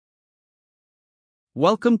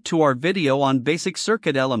Welcome to our video on basic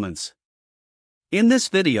circuit elements. In this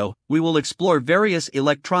video, we will explore various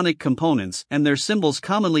electronic components and their symbols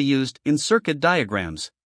commonly used in circuit diagrams.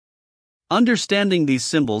 Understanding these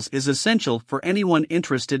symbols is essential for anyone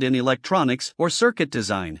interested in electronics or circuit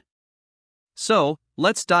design. So,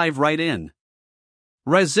 let's dive right in.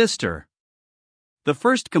 Resistor. The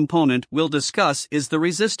first component we'll discuss is the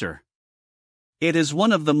resistor. It is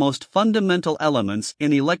one of the most fundamental elements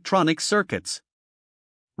in electronic circuits.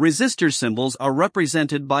 Resistor symbols are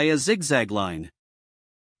represented by a zigzag line.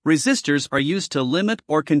 Resistors are used to limit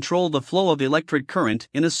or control the flow of electric current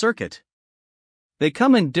in a circuit. They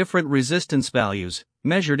come in different resistance values,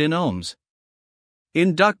 measured in ohms.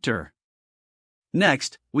 Inductor.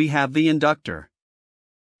 Next, we have the inductor.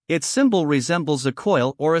 Its symbol resembles a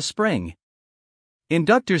coil or a spring.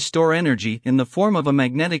 Inductors store energy in the form of a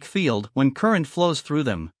magnetic field when current flows through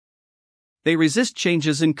them. They resist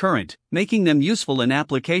changes in current, making them useful in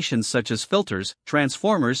applications such as filters,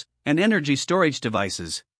 transformers, and energy storage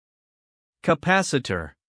devices.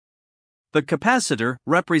 Capacitor. The capacitor,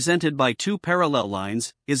 represented by two parallel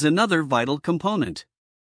lines, is another vital component.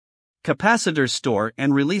 Capacitors store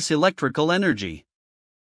and release electrical energy.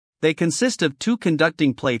 They consist of two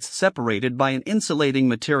conducting plates separated by an insulating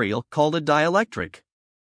material called a dielectric.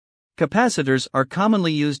 Capacitors are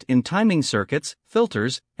commonly used in timing circuits,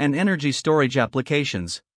 filters, and energy storage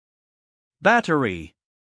applications. Battery.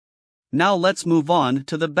 Now let's move on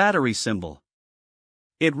to the battery symbol.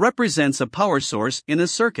 It represents a power source in a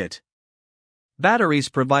circuit. Batteries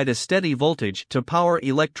provide a steady voltage to power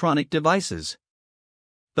electronic devices.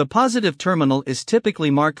 The positive terminal is typically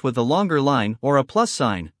marked with a longer line or a plus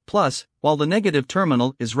sign, plus, while the negative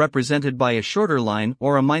terminal is represented by a shorter line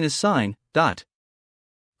or a minus sign, dot.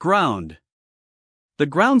 Ground. The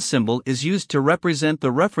ground symbol is used to represent the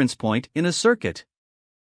reference point in a circuit.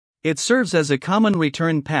 It serves as a common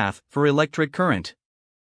return path for electric current.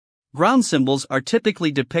 Ground symbols are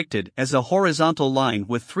typically depicted as a horizontal line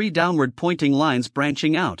with three downward pointing lines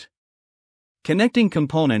branching out. Connecting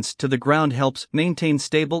components to the ground helps maintain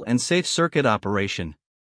stable and safe circuit operation.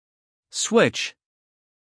 Switch.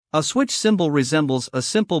 A switch symbol resembles a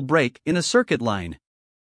simple break in a circuit line.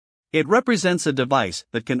 It represents a device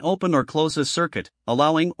that can open or close a circuit,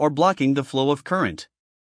 allowing or blocking the flow of current.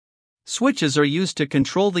 Switches are used to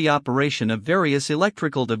control the operation of various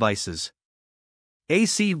electrical devices.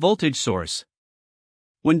 AC voltage source.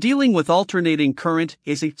 When dealing with alternating current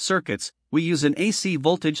AC circuits, we use an AC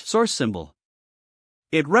voltage source symbol.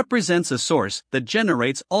 It represents a source that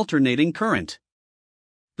generates alternating current.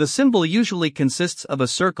 The symbol usually consists of a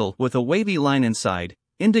circle with a wavy line inside,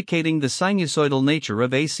 indicating the sinusoidal nature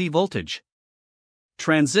of AC voltage.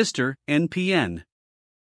 Transistor, NPN.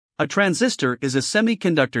 A transistor is a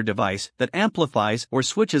semiconductor device that amplifies or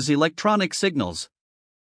switches electronic signals.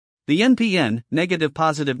 The NPN,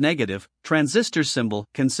 negative transistor symbol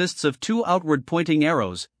consists of two outward pointing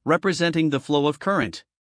arrows, representing the flow of current.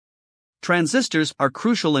 Transistors are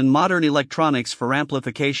crucial in modern electronics for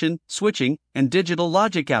amplification, switching, and digital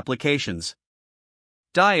logic applications.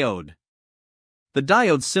 Diode. The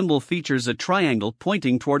diode symbol features a triangle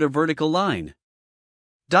pointing toward a vertical line.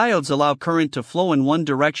 Diodes allow current to flow in one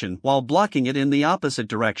direction while blocking it in the opposite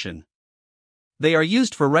direction. They are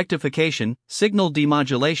used for rectification, signal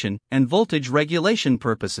demodulation, and voltage regulation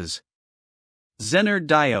purposes. Zener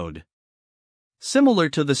diode. Similar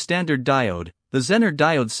to the standard diode, the Zener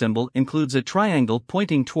diode symbol includes a triangle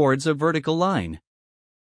pointing towards a vertical line.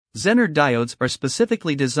 Zener diodes are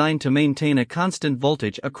specifically designed to maintain a constant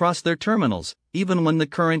voltage across their terminals, even when the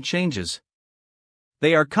current changes.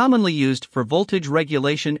 They are commonly used for voltage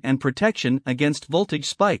regulation and protection against voltage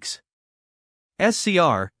spikes.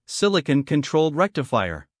 SCR, silicon-controlled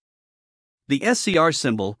rectifier. The SCR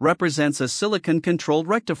symbol represents a silicon-controlled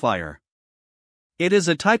rectifier. It is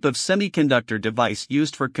a type of semiconductor device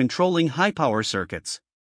used for controlling high-power circuits.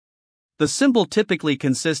 The symbol typically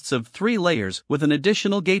consists of three layers with an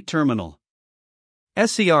additional gate terminal.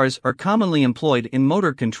 SCRs are commonly employed in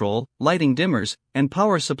motor control, lighting dimmers, and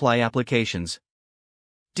power supply applications.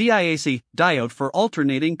 DIAC, diode for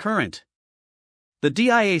alternating current. The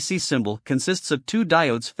DIAC symbol consists of two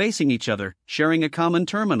diodes facing each other, sharing a common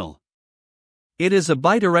terminal. It is a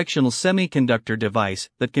bidirectional semiconductor device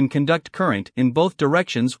that can conduct current in both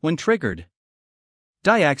directions when triggered.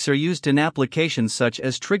 Diacs are used in applications such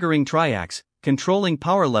as triggering triacs, controlling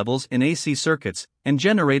power levels in AC circuits, and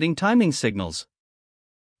generating timing signals.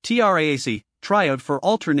 TRIAC, triode for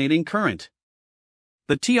alternating current.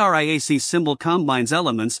 The TRIAC symbol combines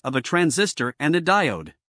elements of a transistor and a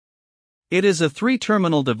diode. It is a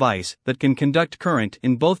three-terminal device that can conduct current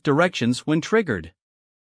in both directions when triggered.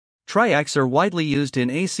 Triacs are widely used in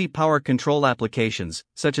AC power control applications,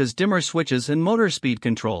 such as dimmer switches and motor speed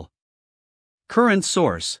control. Current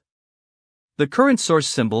source. The current source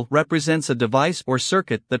symbol represents a device or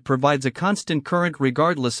circuit that provides a constant current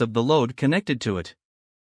regardless of the load connected to it.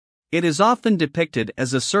 It is often depicted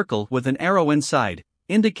as a circle with an arrow inside,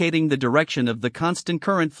 indicating the direction of the constant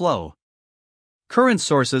current flow. Current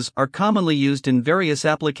sources are commonly used in various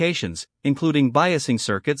applications, including biasing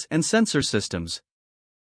circuits and sensor systems.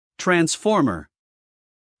 Transformer.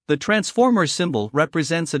 The transformer symbol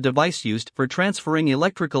represents a device used for transferring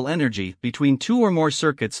electrical energy between two or more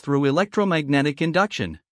circuits through electromagnetic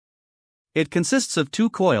induction. It consists of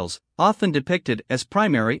two coils, often depicted as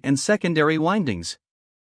primary and secondary windings.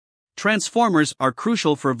 Transformers are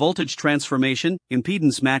crucial for voltage transformation,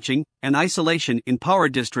 impedance matching, and isolation in power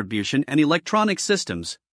distribution and electronic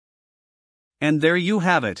systems. And there you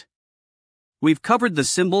have it. We've covered the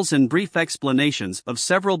symbols and brief explanations of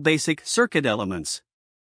several basic circuit elements.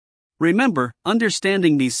 Remember,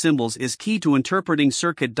 understanding these symbols is key to interpreting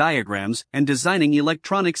circuit diagrams and designing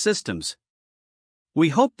electronic systems. We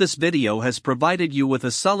hope this video has provided you with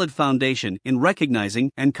a solid foundation in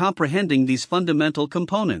recognizing and comprehending these fundamental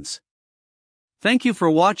components. Thank you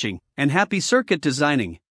for watching, and happy circuit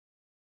designing!